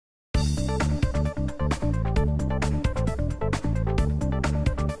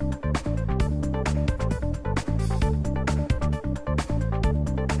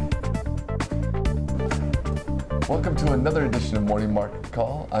Welcome to another edition of Morning Market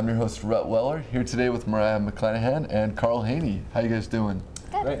Call. I'm your host, Rhett here today with Moriah McClanahan and Haynie. How you guys doing?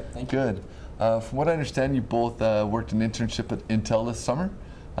 Good. Great, thank you. Good. From what I understand, you both worked an internship at Intel this summer.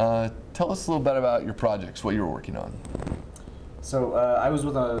 Tell us a little bit about your projects, what you were working on. So I was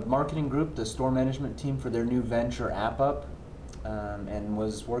with a marketing group, the store management team for their new venture app up, and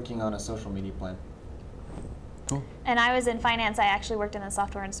was working on a social media plan. Cool. And I was in finance. I actually worked in the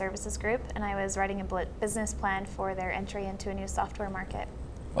software and services group, and I was writing a business plan for their entry into a new software market.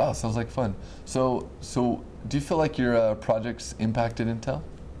 Wow, sounds like fun. So do you feel like your projects impacted Intel?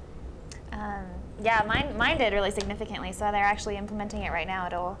 Yeah, mine did really significantly. So they're actually implementing it right now.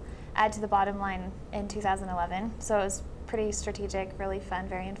 It'll add to the bottom line in 2011. So it was pretty strategic, really fun,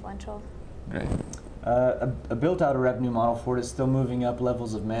 very influential. Great. A built-out revenue model for it is still moving up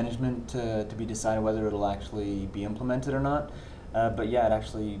levels of management to be decided whether it'll actually be implemented or not. But yeah, it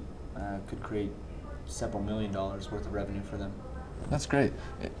actually could create several $1 million worth of revenue for them. That's great.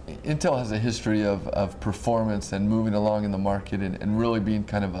 Intel has a history of performance and moving along in the market and really being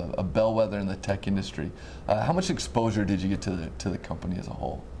kind of a bellwether in the tech industry. How much exposure did you get to the company as a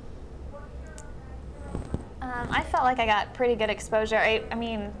whole? I felt like I got pretty good exposure. I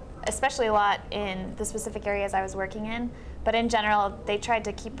mean, especially a lot in the specific areas I was working in, but in general, they tried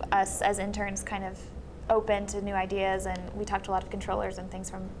to keep us as interns kind of open to new ideas, and we talked to a lot of controllers and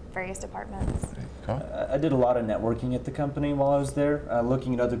things from various departments. I did a lot of networking at the company while I was there,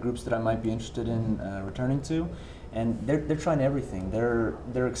 looking at other groups that I might be interested in returning to, and they're trying everything.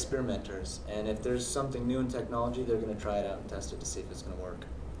 They're experimenters, and if there's something new in technology, they're going to try it out and test it to see if it's going to work.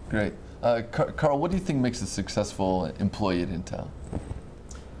 Great. Carl, what do you think makes a successful employee at Intel?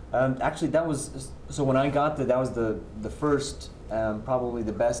 Actually, that was, so when I got there, that was the first, probably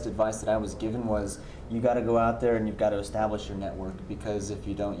the best advice that I was given was, you got to go out there and you've got to establish your network, because if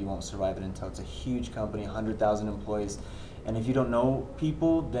you don't, you won't survive at Intel. It's a huge company, 100,000 employees, and if you don't know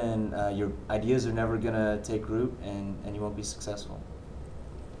people, then your ideas are never going to take root, and you won't be successful.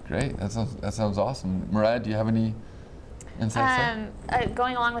 Great, that sounds awesome. Moriah, do you have any insights?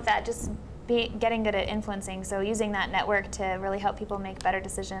 Going along with that, just getting good at influencing, so using that network to really help people make better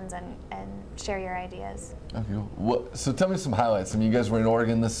decisions and share your ideas. Okay, so tell me some highlights. I mean, you guys were in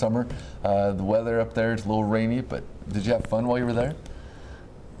Oregon this summer. The weather up there is a little rainy, but did you have fun while you were there?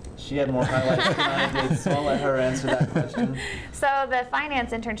 She had more highlights than I did, so I'll let her answer that question. So the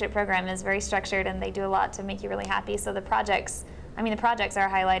finance internship program is very structured, and they do a lot to make you really happy. So the projects are a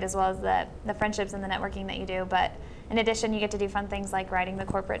highlight, as well as the friendships and the networking that you do. But in addition, you get to do fun things like riding the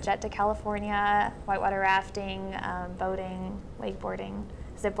corporate jet to California, whitewater rafting, boating, wakeboarding,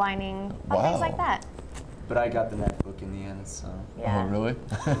 ziplining, things like that. But I got the netbook in the end, so. Yeah. Oh, really?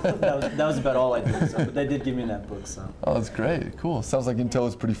 that was about all I did, but they did give me a netbook, so. Oh, that's great. Cool. Sounds like Intel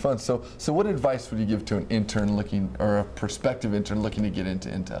was pretty fun. So what advice would you give to an intern looking, or a prospective intern looking to get into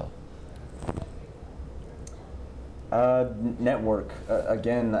Intel? Network.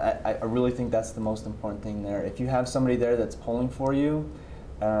 Again, I really think that's the most important thing there. If you have somebody there that's pulling for you,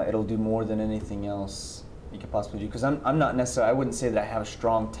 it'll do more than anything else you could possibly do. Because I'm not necessarily, I wouldn't say that I have a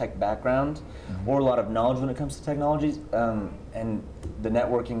strong tech background or a lot of knowledge when it comes to technologies, and the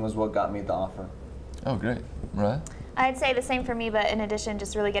networking was what got me the offer. Oh, great. Right. I'd say the same for me, but in addition,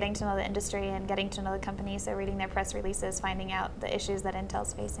 just really getting to know the industry and getting to know the company, so reading their press releases, finding out the issues that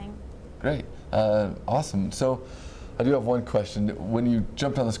Intel's facing. Great. Awesome. So I do have one question. When you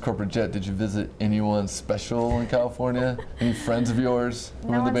jumped on this corporate jet, did you visit anyone special in California? Any friends of yours who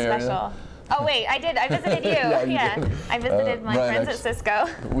were in the Bay Area? Special. Oh wait, I did. I visited you. Yeah. I visited my friends at Cisco.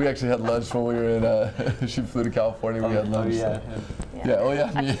 We actually had lunch when we were in. She flew to California. We had lunch. Oh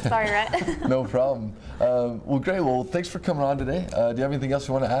yeah. Sorry, Rhett. No problem. Well, great. Well, thanks for coming on today. Do you have anything else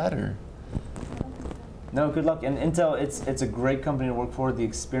you want to add, or? No, good luck. And Intel, it's a great company to work for. The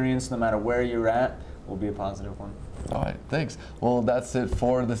experience, no matter where you're at, will be a positive one. All right, thanks. Well, that's it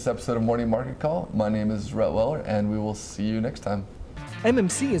for this episode of Morning Market Call. My name is Rhett, and we will see you next time.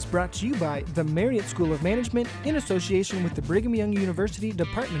 MMC is brought to you by the Marriott School of Management in association with the Brigham Young University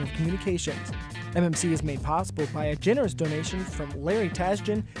Department of Communications. MMC is made possible by a generous donation from Larry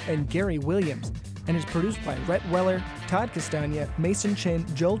Tasjan and Gary Williams, and is produced by Rhett Weller, Todd Castagna, Mason Chen,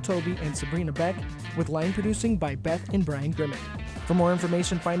 Joel Toby, and Sabrina Beck, with line producing by Beth and Brian Grimmett. For more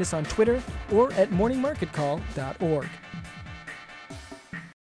information, find us on Twitter or at morningmarketcall.org.